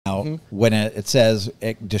Now, when it says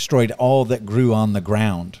it destroyed all that grew on the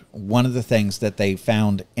ground, one of the things that they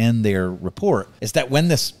found in their report is that when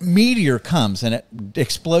this meteor comes and it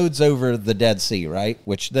explodes over the Dead Sea, right?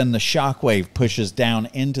 Which then the shockwave pushes down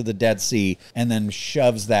into the Dead Sea and then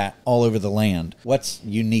shoves that all over the land. What's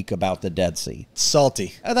unique about the Dead Sea? It's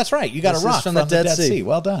salty. Oh, that's right. You got a rock from the Dead Sea.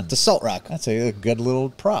 Well done. It's a salt rock. That's a good little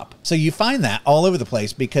prop. So you find that all over the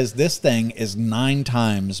place because this thing is 9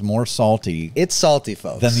 times more salty. It's salty,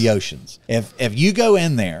 folks. Than the oceans. If you go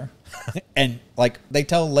in there and like they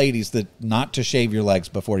tell ladies that not to shave your legs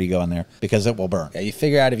before you go in there because it will burn. Yeah, you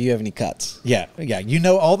figure out if you have any cuts. Yeah. You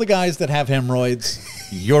know, all the guys that have hemorrhoids,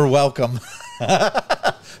 you're welcome.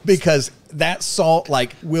 Because that salt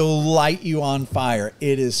like will light you on fire.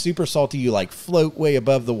 It is super salty. You like float way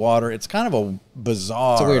above the water. It's kind of a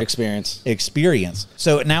bizarre, it's a weird experience.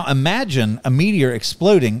 So now imagine a meteor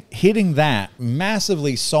exploding, hitting that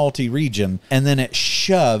massively salty region, and then it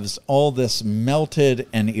shoves all this melted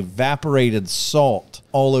and evaporated salt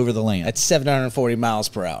all over the land. At 740 miles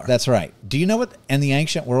per hour. That's right. Do you know what in the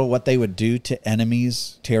ancient world what they would do to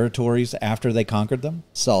enemies' territories after they conquered them?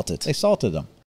 Salted. They salted them.